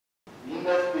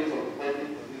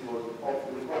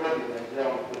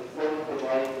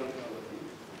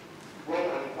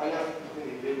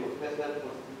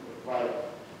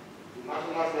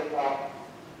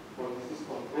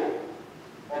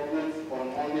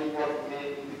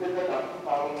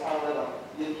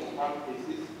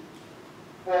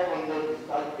500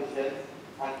 discharged patients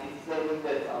and 87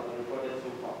 deaths have been recorded so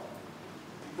far.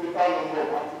 The total number of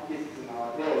active cases in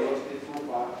our OYHA state so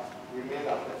far remains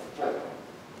at 34.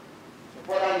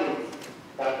 Further note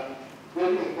that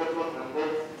very important and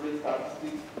death rate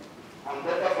statistics and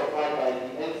data supplied by the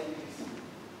NCDC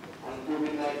and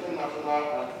COVID-19 National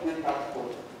and State Task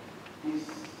Force is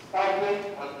staggering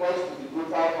and points to the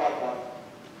brutal fact that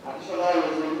additional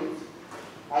resolute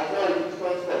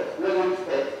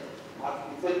steps have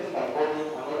been taken by government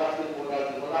and other stakeholders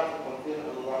in order to contain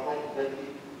and overcome the deadly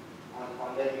and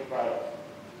pandemic virus.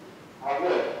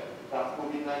 Aware that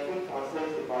COVID-19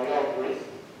 transcends the barrier of race,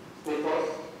 status,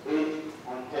 age,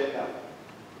 and gender.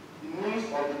 The news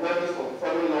of the deaths of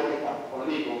several lawmakers,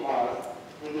 colleagues of ours,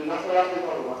 in the National State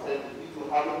House of Assembly due to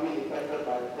having been infected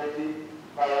by the deadly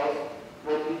virus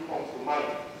readily comes to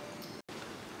mind.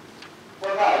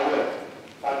 Further aware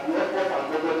that the efforts and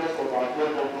governance of our dear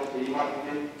governor,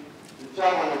 the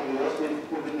chairman of the OYHA State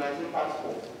COVID-19 Task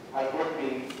Force, has not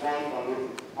gone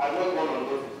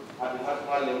unnoticed at the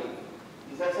national level.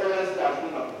 His Excellency has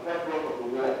been at the forefront of the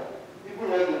war. Even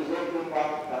when the result came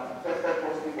back that he tested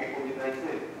positive for COVID-19,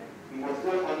 he was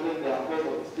still handling the affairs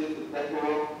of the state with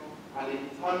decorum and a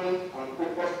determined and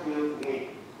focused will to win.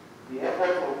 The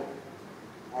effort of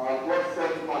our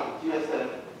God-sent man, GSM,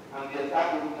 and the entire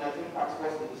COVID-19 task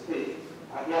force in the state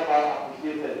are hereby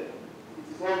appreciated. It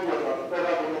is obvious that the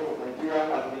federal government of Nigeria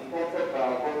has been prompted by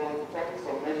our government to take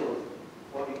some measures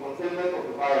for the containment of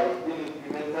the virus being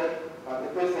implemented by the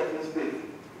first certain states.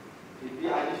 And the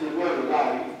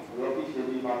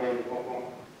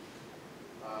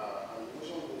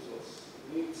motion process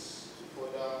needs to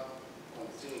further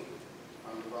contain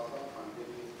and overcome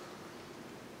pandemic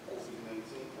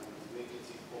COVID-19 and its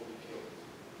negative public health,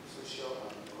 social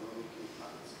and economic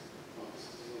impact on the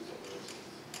citizens of the state.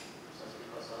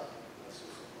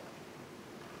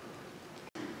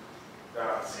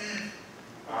 That thieves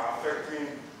are affecting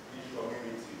each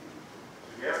community to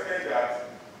the extent that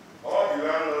all the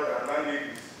landlords and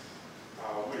landladies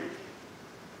are awake,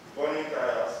 burning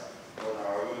tires on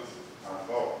our roads and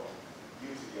all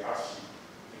due to the hardship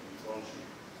in the country.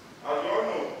 As we all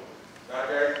know that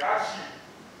there is hardship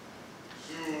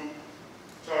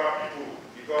to our people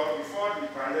because before the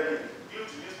pandemic, due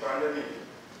to this pandemic,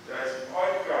 there is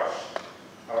oil crash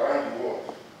around the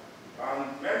world.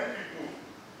 And many people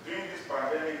during this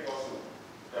pandemic also,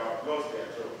 they have lost their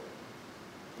job.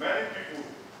 Many people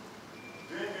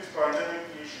during this pandemic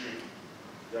issue,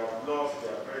 they have lost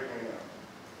their breadwinner.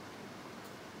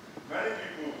 Many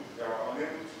people, they are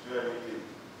unable to do anything.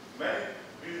 Many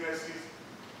businesses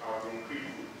have been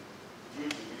crippled due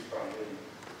to this pandemic,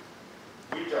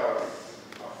 which has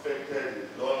affected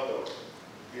a lot of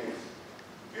things.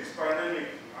 This pandemic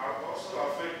has also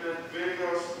affected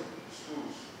various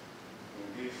schools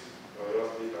in this OYHA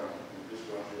state and in this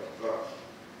country at large.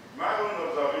 My own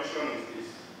observation is this.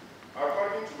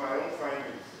 According to my own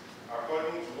findings,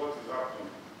 according to what is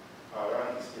happening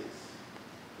around the states,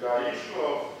 the issue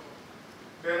of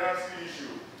tenancy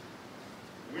issue,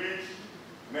 which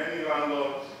many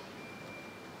landlords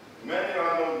will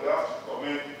have to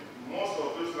comment, most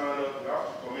of those landlords will have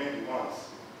to comment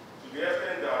once, to the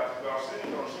extent that we have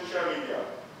seen on social media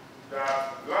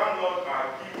that landlords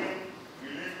are giving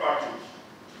relief package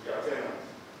to their tenants.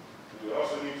 We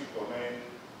also need to commend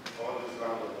all those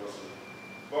landlords also.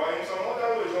 But in some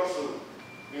other ways also,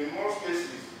 in most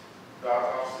cases that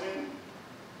I've seen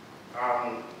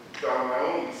and done my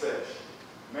own research,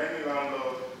 many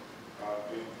landlords have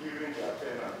been giving their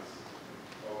tenants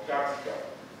or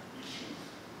caretaker issues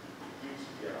due to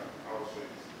their house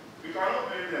rents. We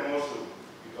cannot blame them also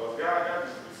because that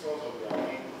is the source of their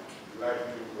own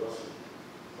livelihood also.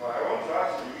 Now I want to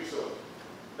ask the resource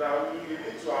that we need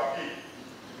to appeal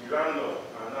to the landlord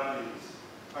and landladies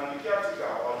and the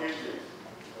caretaker or agent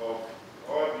of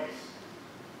all these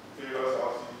various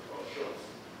houses or shops.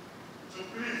 So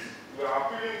please, we are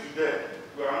appealing to them,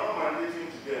 we are not mandating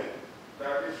to them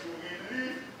that they should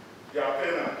relieve their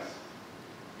tenants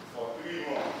for 3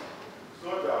 months so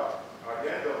that at the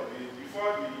end of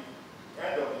before the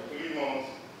end of the 3 months,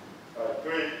 I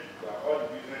pray that all the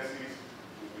businesses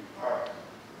will be back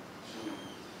to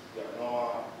their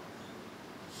normal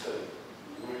self,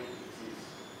 the way it is.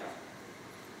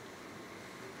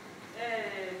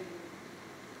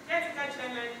 Caretaker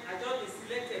chairman are just been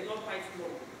selected, not quite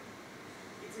long.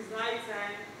 It is high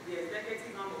time the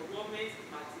executive arm of government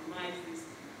maximize this.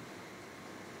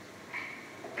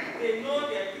 They know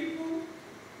their people,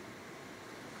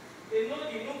 they know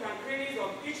the nook and crannies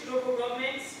of each local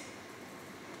government.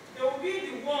 They will be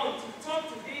the one to talk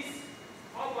to these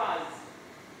obas,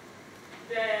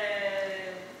 the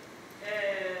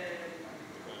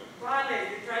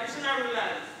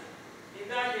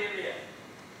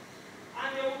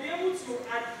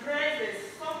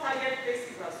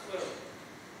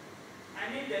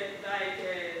mean that like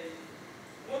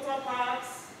motor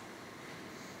parks,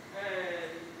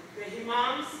 the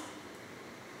imams,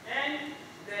 and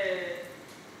the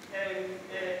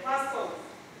pastors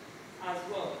as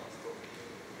well.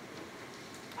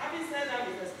 Having said that,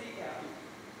 Mr. Speaker,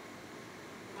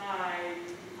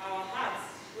 our hearts,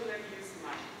 don't let me use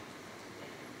mine,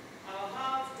 our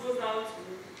heart goes out to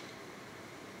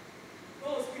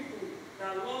those people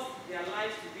that lost their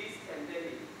lives to this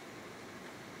pandemic.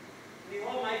 The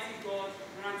Almighty God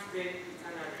grant them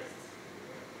eternal rest.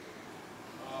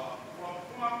 From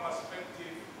human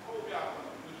perspective, what will be our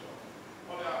contribution?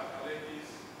 What are our challenges?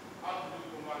 How do we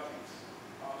combat it?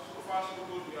 So far, so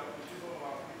good. We appreciate all of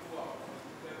our people who have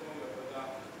contributed one way or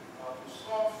another to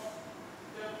solve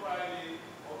temporarily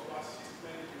or to assist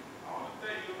many people. I want to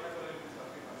tell you, President Mr.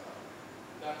 Speaker,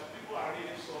 that people are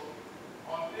really suffering.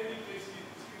 On daily basis,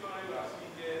 particularly we are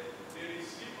seeing here, they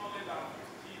receive not less than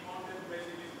 50, 100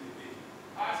 messages a day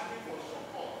asking for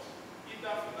support,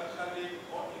 either financially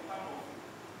or in terms of.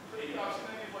 So if you have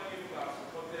seen anybody who has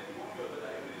supported one way or the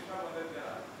other, even if 500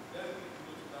 naira, let's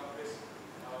go to that person.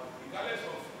 Regardless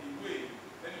of the way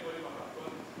anybody might have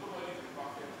done it, nobody is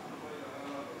perfect and nobody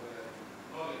has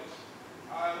knowledge.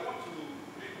 I want to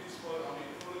make this thoroughly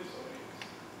submit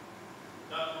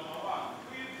that number one,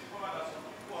 we discover that some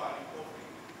people are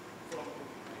recovering from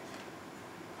COVID-19.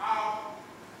 How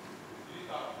did it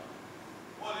happen?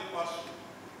 What they pass through?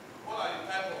 What are the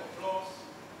type of drugs?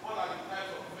 What are the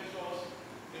types of measures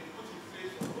they put in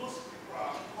place for those people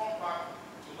to come back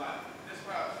to life,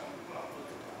 despite some people are not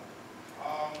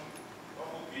alive? Of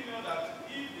opinion that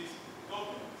if this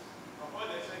government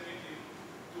avoid the executive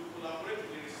to collaborate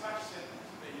with the research centers,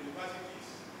 the universities,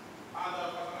 and the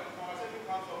Pharmaceutical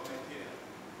Council of Nigeria,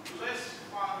 to let's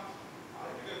find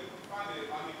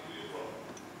an equilibrium,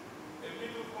 a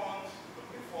middle point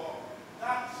looking for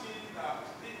that thing that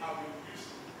they have been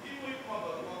used, even if one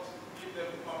does not give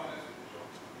them permanent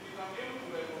solution. You can be able to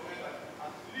recommend that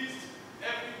at least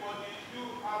everybody you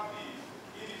have this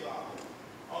in his home.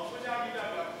 On social media,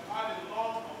 we have had a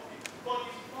lot of things, but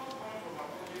it's not coming from a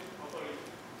public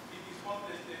authority. It is not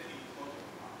tested, it is not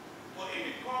human. But if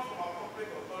it comes from a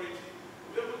corporate authority,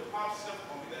 we're able to have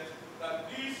self-confidence that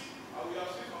this, we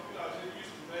have seen some people that say use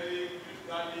turmeric, use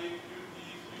garlic, use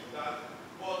this, use that,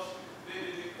 but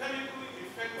the chemical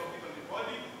effect of it on the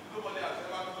body, nobody has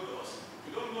ever told us.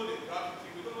 We don't know the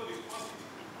gravity, we don't know the quantity.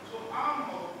 So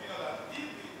I'm of opinion that if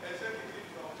the executive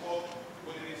can work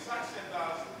with the research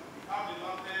centers, we have the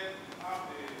London, we have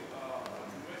the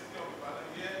University of Ibadan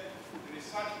here, the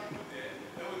research people there,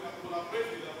 then we can collaborate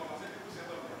with the Pharmaceutical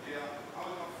Center of Nigeria, and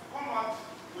we can come out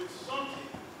with something,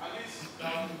 at least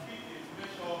that will be a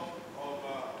measure of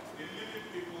relieving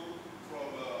people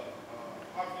from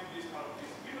having this kind of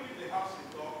thing. Even if they have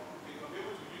symptoms, they can be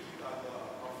able to use it as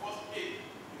a first aid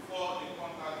before they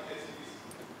contact the SCDC.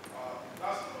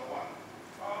 That's number one.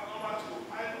 Number two,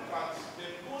 I look at the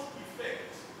most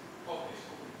effect of this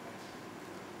COVID-19.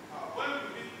 When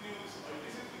we read news or you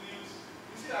listen to news,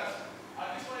 you see that at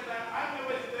this point in time, I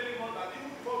remember telling us that even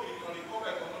before we can recover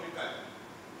economically,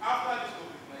 after this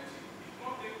COVID-19, it will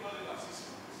not take more than 6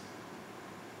 months.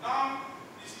 Now,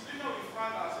 the situation we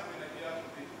find ourselves in Nigeria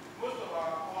today, most of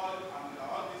our oil and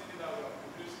all these things that we have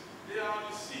produced, they are on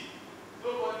the sea.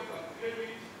 Nobody can claim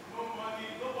it, no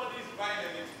money, nobody is buying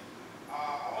anything.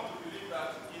 I want to believe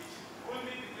that it's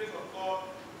only the grace of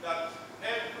God that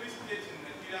every state in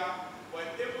Nigeria were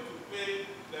able to pay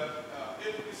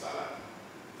every salary.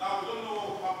 Now, we don't know what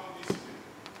will happen this week.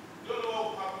 We don't know what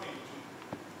will happen in June.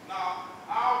 Now,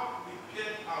 how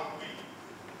prepared are we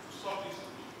to solve this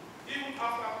issue? Even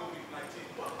after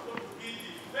COVID-19, what's going to be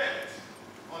the effect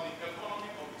on the economy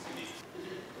of the state?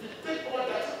 If you take all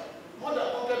that, more than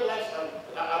 100 lives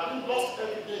are being lost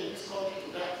every day in this country to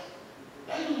that.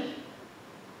 Anyway,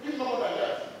 it's not more than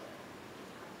that.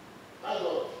 Thank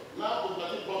God. Now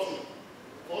COVID-19 brought in.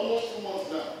 For almost 2 months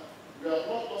now, we have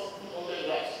not lost 200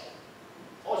 lives.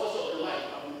 All sorts of the life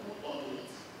have been put onto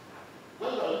it. When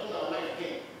we are looking at our life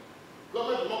again,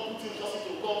 government will not put in just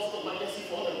into government emergency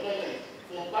for unemployment,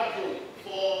 for bad road,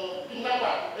 for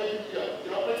kidnapper every year. They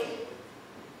are operating.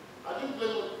 I didn't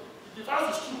blame it. The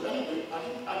virus is true anyway, I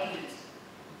didn't argue it.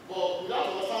 But we have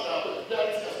to understand our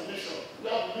peculiarity as a nation. We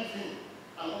have to live in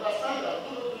and understand that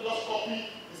we don't just copy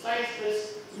the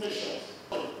science-based nations.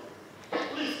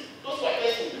 Please, those who are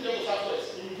testing, leave them to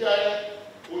Southwest, in Nigeria,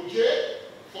 OJ,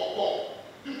 for poor.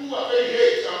 People who are very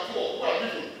age and poor, who are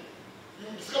living. You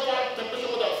discover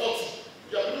temperature more than 40,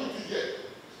 you are living with it here.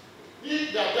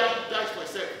 If their dad dies for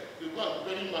itself, they go and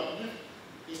bury him and believe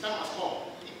his time has come.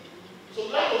 So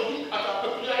we have to look at our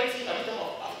peculiarity at the time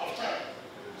of time.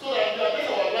 So that we are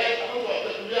based our life according to our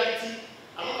peculiarity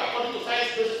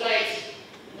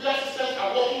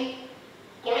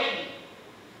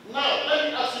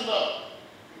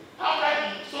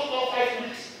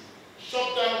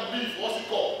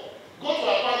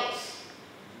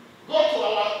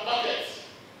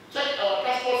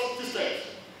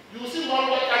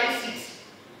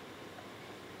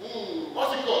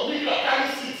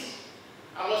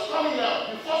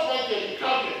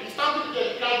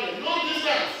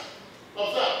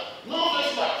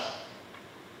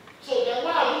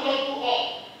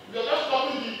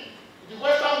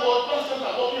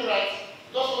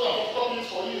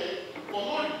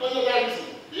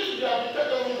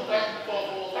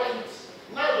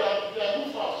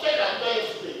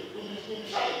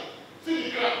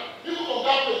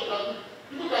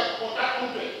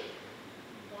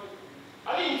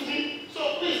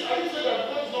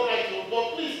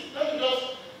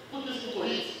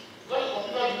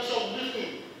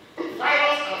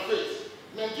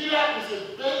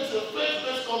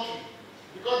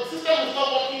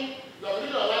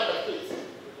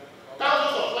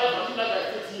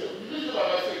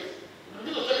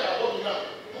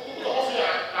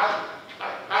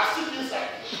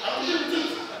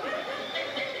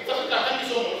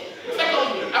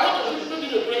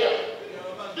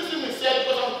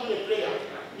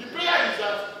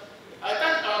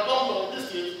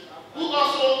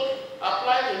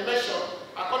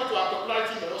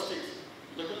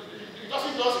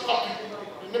us a copy,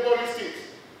 the neighboring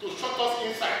states, to shut us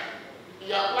inside.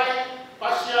 He applied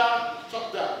partial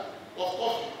shutdown of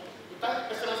coffee. We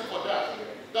thank Excellency for that.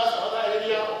 That's another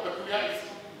area of peculiarity.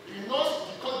 He knows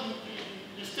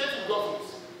the state he governs.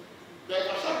 That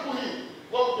if I shall put him,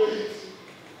 what will they hit?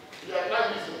 He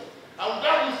applied wisdom. And with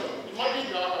that wisdom,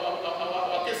 imagine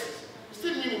our cases. It's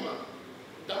still minimal.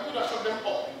 The people that shut them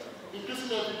up,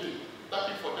 increasing every day. Thank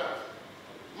you for that.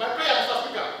 My prayer, Mr.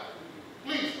 Speaker,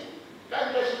 please,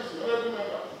 God bless you, honorable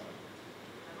members.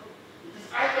 It is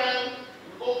high time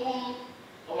we open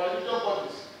our religious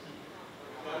bodies.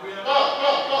 Please.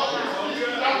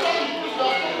 I'm talking, please.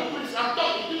 I'm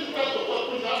talking. Please,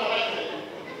 please. I'm right.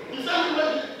 The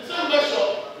same measure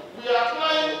we are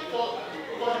applying for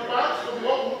the banks to be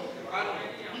open.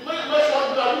 The measure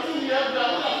we are using here, we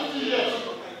are not 50 years.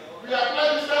 We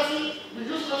apply distancing, we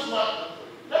use face mask.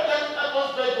 Let them help us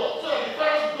beg God, so that the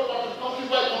virus will go back to the country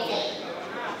where it comes from.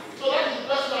 So that is the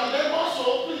best. And then also,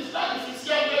 please, that is the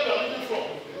sincere where we are living from.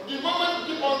 The moment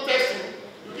we keep on testing,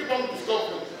 we keep on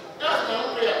discovering. That's my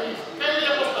own prayer, please. Can you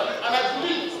help us that? And I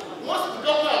believe, once the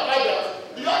government apply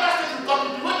that, the other states will copy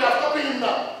the way they are copying him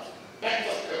now. Thank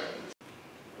you, Mr.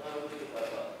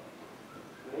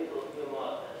 We need to pay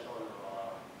more attention on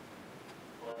our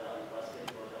border and basket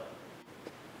border.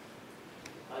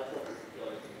 Item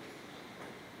security.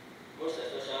 Most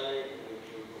especially in the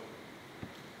children.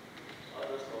 All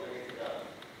those communities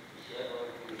that share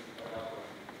everything with other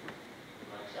countries,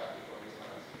 like Shaki, for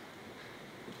instance.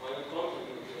 When you come to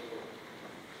the children,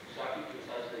 Shaki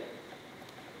precisely,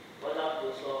 border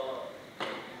closer,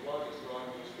 what is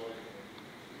not useful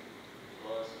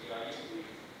because we are used to it.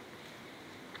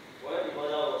 When the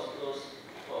border was closed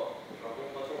from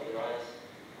importing the rice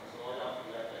and some other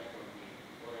food items from the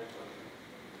foreign country,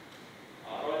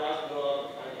 our brothers know how to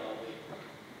find their way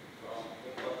from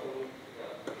importing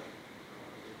their food.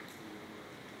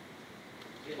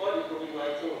 Before the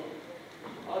COVID-19,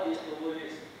 all these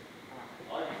Togolis,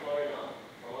 all the foreigners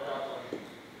from other countries,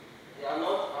 they are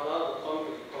not allowed to come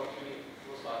to the country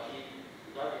through Saki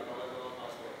without the international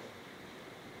passport.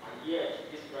 And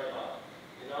yet, this driver,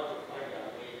 they know how to find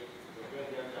their way to bring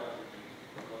them down to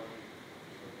the country.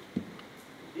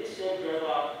 This same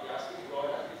driver, they are still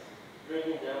brothers, is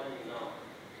bringing them in now.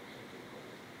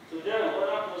 To them,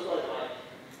 other person is like,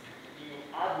 you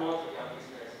add more to their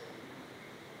business.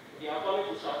 They are coming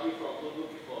to Shaki from Togo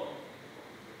before.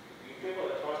 You pay for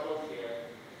the transport here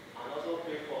and also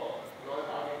pay for not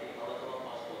having the international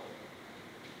passport.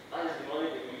 That is the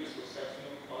money they will use to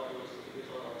settle all those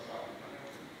immigration officers.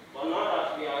 But now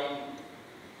that we are in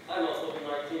time of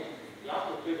COVID-19, you have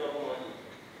to pay double money.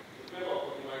 You pay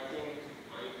for COVID-19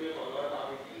 and you pay for not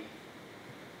having the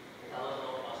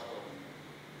international passport.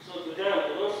 So to them,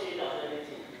 they don't see it as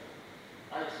anything.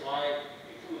 That is why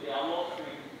people, they are more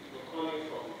free to coming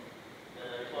from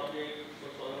the Republic,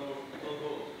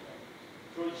 Togo,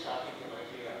 through Shaki to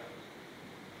Nigeria.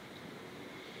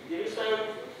 The recent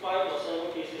 5 or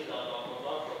 7 cases that were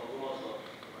confirmed from Ogbomoso,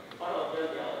 part of them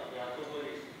they are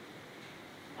Togolese.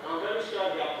 And I'm very sure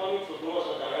they are coming to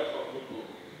Ogbomoso direct from Togo.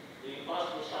 They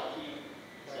pass through Shaki,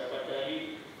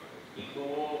 Secretary,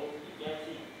 Igboho,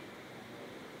 Igeti.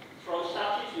 From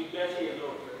Shaki to Igeti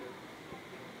alone,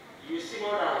 you see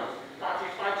more than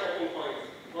 35 checking points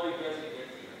before you get to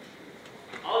Igeti.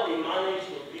 How they manage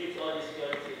to beat all the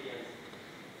security agents.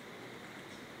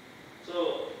 So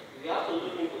we have to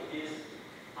look into this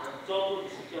and double the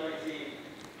security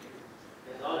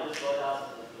in all these borders.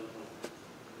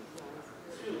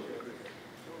 2,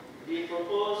 the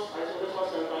proposed isolation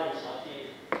center in Shaki,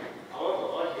 I want to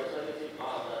urge the executive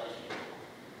power that they should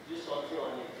do something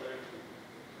on it very quick.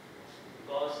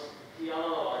 Because here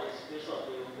now our situation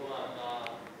will go like that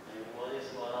and all this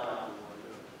border.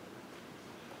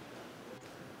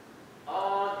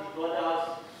 All the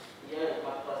borders here in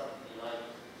capital city, like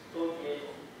Tokyo,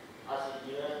 as a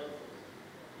year,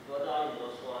 the border in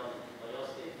Oswan, Oyo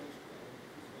State,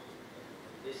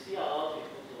 they still allow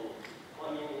people to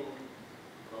come in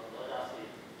from the other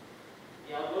state.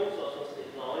 They are going to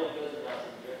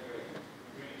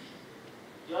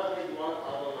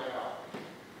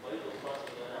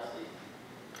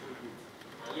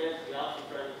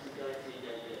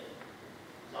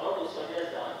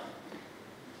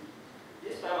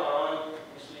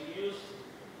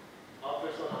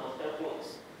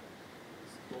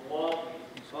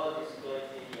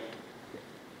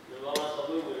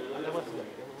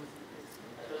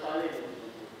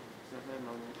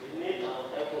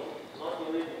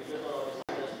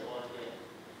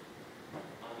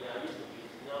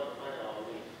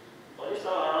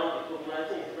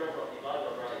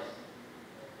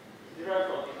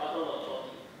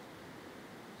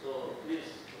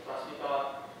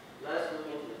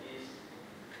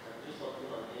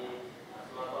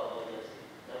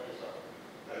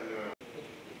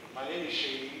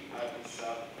Sheyi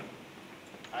Abisa.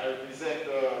 I represent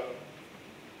the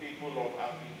people of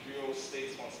Abidjo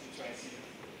State constituency.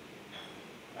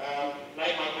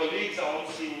 Like my colleagues, I want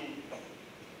to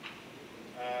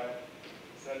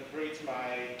celebrate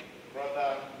my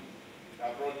brother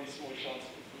that brought this motion to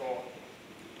the floor.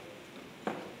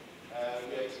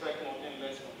 We expect nothing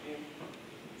less from him.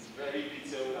 It's very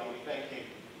detailed and we thank him.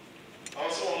 I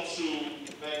also want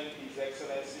to thank His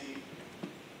Excellency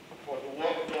for the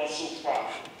work done so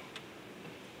far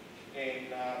in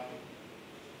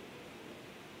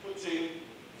putting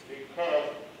a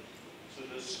curb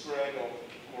to the spread of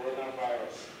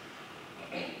coronavirus.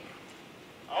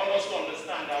 I want us to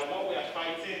understand that what we are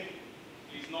fighting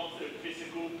is not a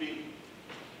physical thing.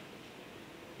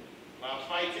 We are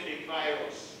fighting a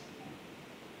virus,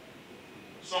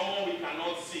 someone we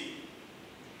cannot see.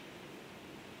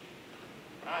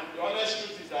 And the honest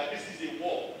truth is that this is a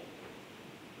war.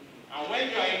 And when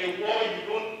you are in a war, you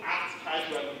don't act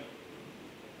casually.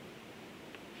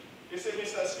 They say,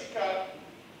 Mr. Speaker,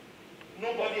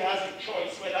 nobody has a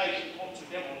choice whether it should come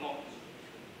to them or not.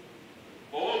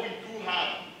 But what we do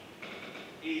have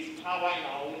is power in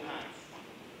our own hands.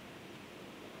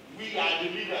 We are the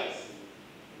leaders.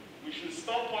 We should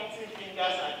stop pointing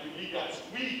fingers at the leaders.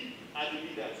 We are the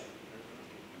leaders.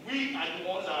 We are the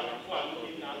ones that people are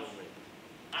looking at.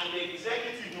 And the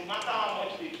executive, no matter how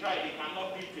much they try, they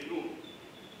cannot do it alone.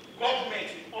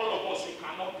 Government, all of us, we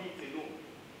cannot do it alone.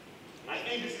 I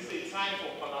think this is a time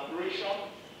for collaboration.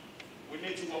 We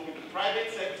need to work with the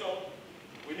private sector.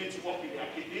 We need to work with the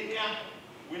academia.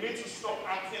 We need to stop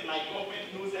acting like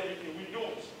government knows everything. We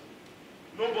don't.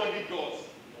 Nobody does.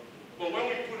 But when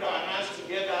we put our hands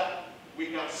together, we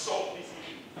can solve this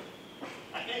issue.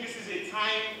 I think this is a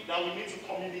time that we need to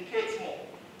communicate more.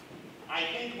 I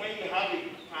think when you have a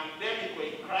pandemic or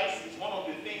a crisis, one of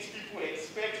the things people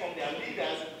expect from their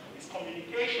leaders is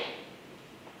communication.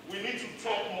 We need to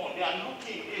talk more. They are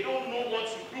looking, they don't know what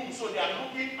to do, so they are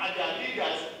looking at their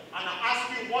leaders and are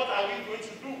asking, what are we going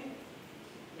to do?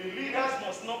 The leaders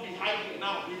must not be hiding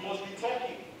now. We must be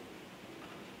talking.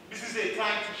 This is a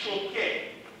time to show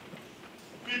care.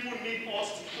 People need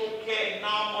us to show care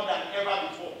now more than ever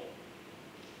before.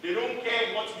 They don't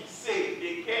care what we say.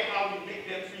 They care how we make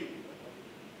them feel.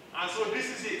 And so this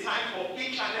is a time for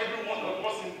each and every one of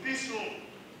us in this room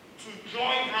to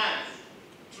join hands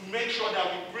to make sure that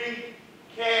we bring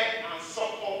care and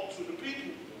support to the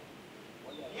people.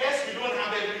 Yes, we don't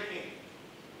have everything,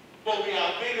 but we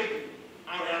are available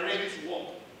and we are ready to work.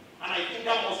 And I think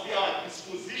that must be our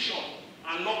disposition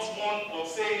and not one of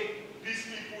saying, these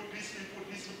people, these people,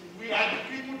 these people. We are the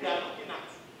people they are looking at.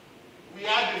 We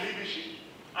are the leadership.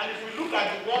 And if we look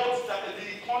at the world,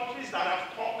 the countries that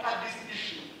have conquered this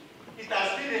issue, it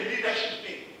has been a leadership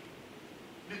thing.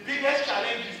 The biggest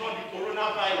challenge is not the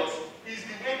coronavirus, it's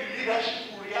the way the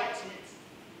leadership will react to it.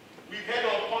 We've heard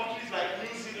of countries like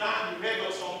New Zealand, we've heard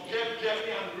of some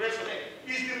Germany and the rest of them.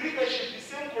 It's the leadership, the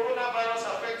same coronavirus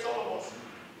affects all of us.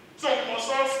 So we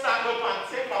must all stand up and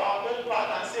take our own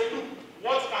part and say, look,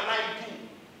 what can I do?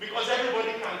 Because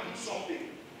everybody can do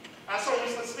something. And so,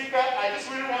 Mr. Speaker, I just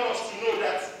really want us to know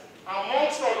that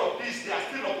amongst all of this, there are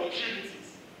still opportunities.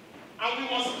 And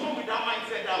we must come with that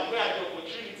mindset that where are the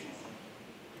opportunities?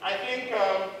 I think,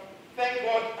 thank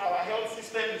God, our health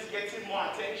system is getting more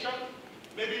attention.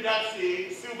 Maybe that's a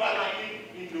silver lining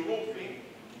in the whole thing.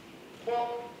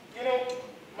 But, you know,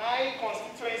 my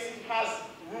constituency has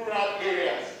rural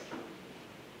areas.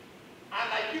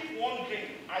 And I keep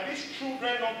wondering, are these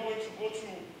children not going to go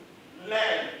to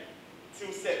learn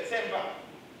till September?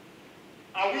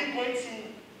 Are we going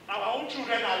to, our own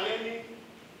children are learning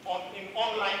in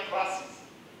online classes.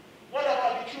 What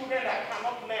about the children that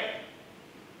cannot learn?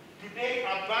 Do they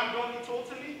abandon it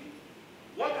totally?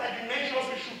 What are the measures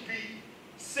we should be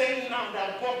saying now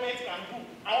that government can do?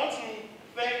 I want to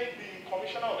thank the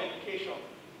Commissioner of Education.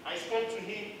 I spoke to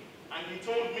him and he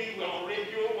told me we're on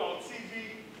radio, we're on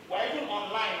TV, we're even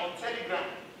online, on Telegram.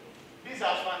 These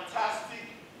are fantastic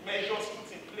measures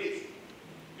put in place.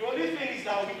 The only thing is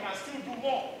that we can still do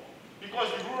more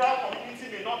because the rural community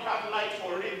may not have light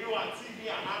for radio and TV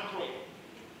and Android.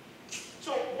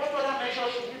 So what other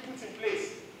measures should we put in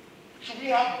place? Should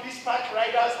we have dispatch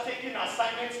riders taking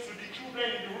assignments to the children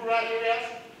in the rural areas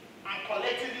and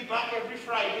collecting it back every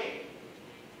Friday?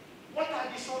 What are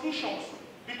the solutions?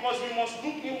 Because we must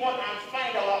look inward and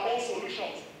find our own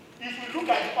solutions. If we look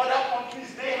at the other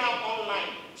countries, they have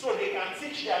online, so they can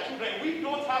teach their children. We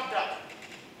don't have that.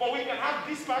 But we can have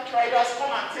dispatch riders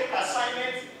come and take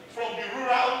assignments from the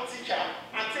rural teacher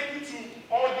and take it to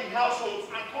all the households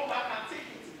and come back and take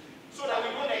it so that we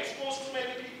don't expose too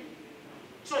many people.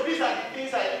 So these are the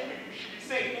things I think we should be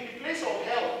saying. In the place of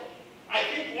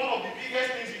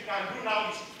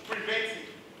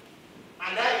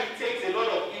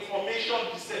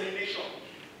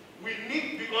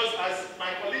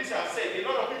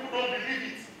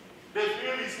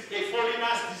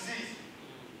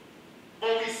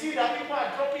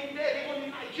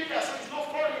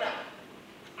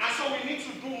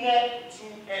to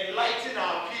enlighten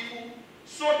our people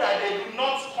so that they do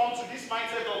not come to this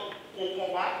mindset of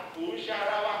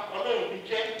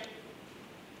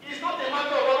it's not a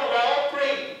matter of whether we are all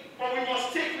praying, but we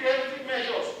must take preventive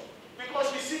measures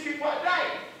because we see people are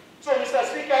dying. So, Mr.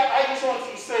 Speaker, I just want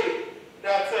to say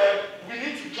that we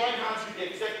need to join hands with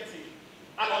the executive.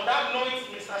 And on that note,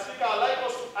 Mr. Speaker, I'd like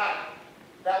us to add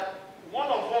that one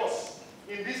of us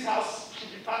in this house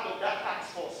should be part of that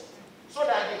task force so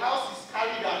that the house is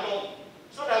carried along,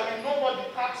 so that we know what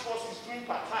the task force is doing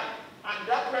per time. And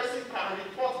that person can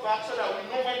report back so that we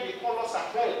know when they call us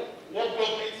at home what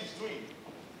government is doing.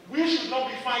 We should not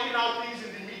be finding out things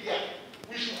in the media.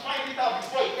 We should find it out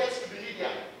before it gets to the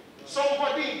media.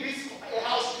 Somebody in this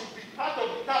house should be part of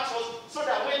the task force so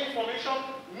that when information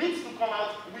needs to come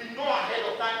out, we know ahead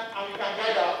of time and we can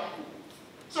guide our people.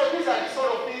 So these are the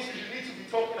sort of things we should need to be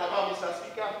talking about, Mr.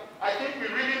 Speaker. I think we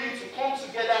really need to come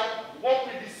together, work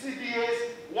with the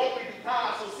CBAs, work with the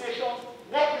town associations,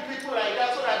 work with people like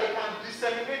that so that they can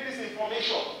disseminate this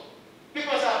information.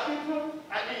 Because our people,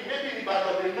 I mean, maybe in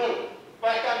Ibadan they know,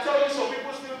 but I can tell you some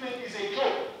people still think it's a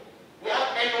joke. We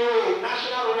have NOA,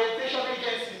 National Orientation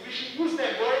Agency. We should use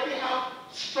them. We already have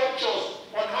structures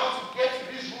on how to get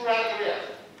to these rural areas.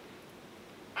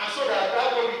 And so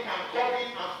that way we can come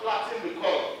in and flatten the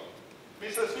curve.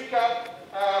 Mr. Speaker,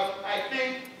 I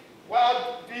think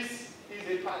while this is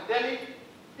a pandemic,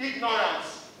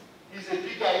 ignorance is a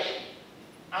bigger issue.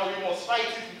 And we must fight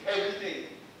it with everything.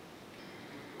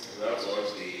 That's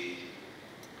what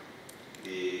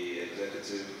the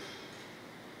executive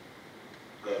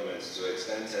government to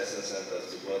extend testing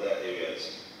centers to border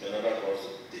areas in order for us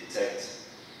to detect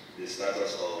the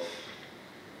status of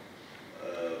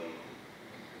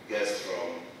guests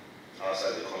from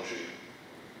outside the country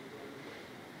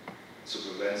to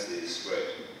prevent the spread.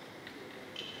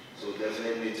 So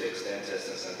definitely need to extend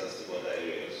testing centers to border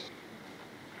areas.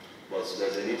 But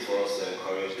there's a need for us to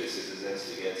encourage the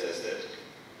citizens to get tested,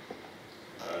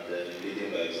 and then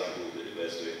leading by example will be the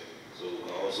best way. So we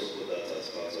can also put that as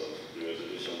part of the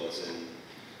resolution, but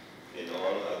in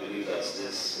all, I believe that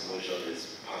this motion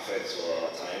is perfect for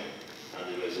our time,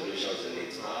 and the resolutions in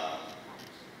it are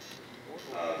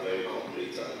very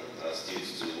complete and astute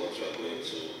to what we are going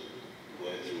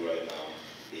through right now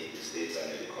in the states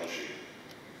and in the country.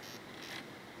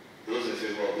 Those in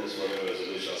favor of this following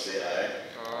resolution say aye.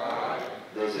 Aye.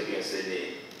 Those against say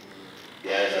nay. The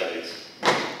ayes have it.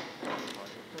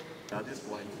 At this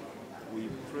point, we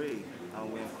pray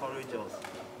and we encourage us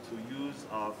to use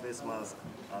our face mask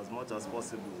as much as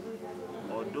possible.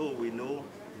 Although we know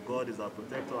God is our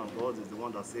protector and God is the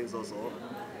one that saves us all,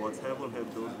 but heaven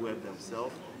help those who help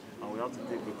themselves, and we have to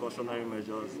take precautionary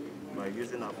measures by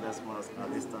using our face mask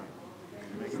at this time.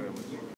 Thank you very much.